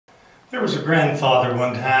There was a grandfather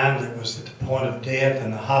one time that was at the point of death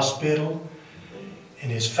in the hospital,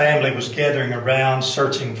 and his family was gathering around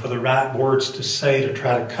searching for the right words to say to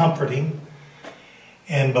try to comfort him.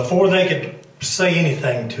 And before they could say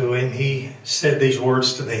anything to him, he said these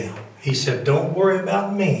words to them. He said, "Don't worry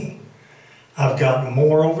about me. I've got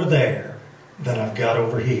more over there than I've got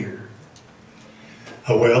over here."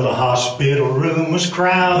 Well, the hospital room was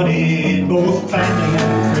crowded, both family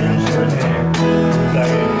and friends were there. They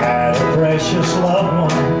had a precious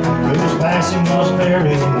loved one whose passing was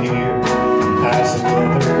very near. As he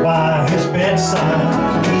gathered by his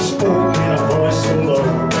bedside, he spoke in a voice so low,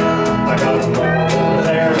 "I got more over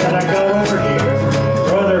there than I got over here.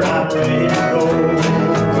 Brother, I'm ready to go.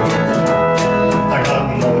 I got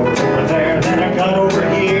more over there than I got over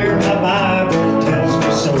here. My Bible tells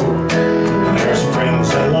me so. There's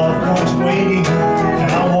friends and loved ones waiting,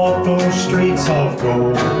 and I'll walk those streets of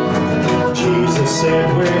gold." Jesus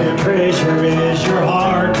said, "Where your treasure is, your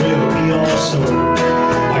heart will be also."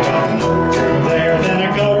 I got more over there than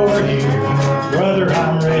I got over here. Brother,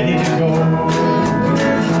 I'm ready to go.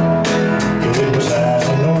 It was at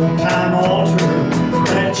an old-time altar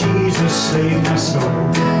that Jesus saved my soul.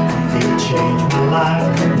 He changed my life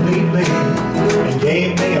completely and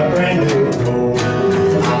gave me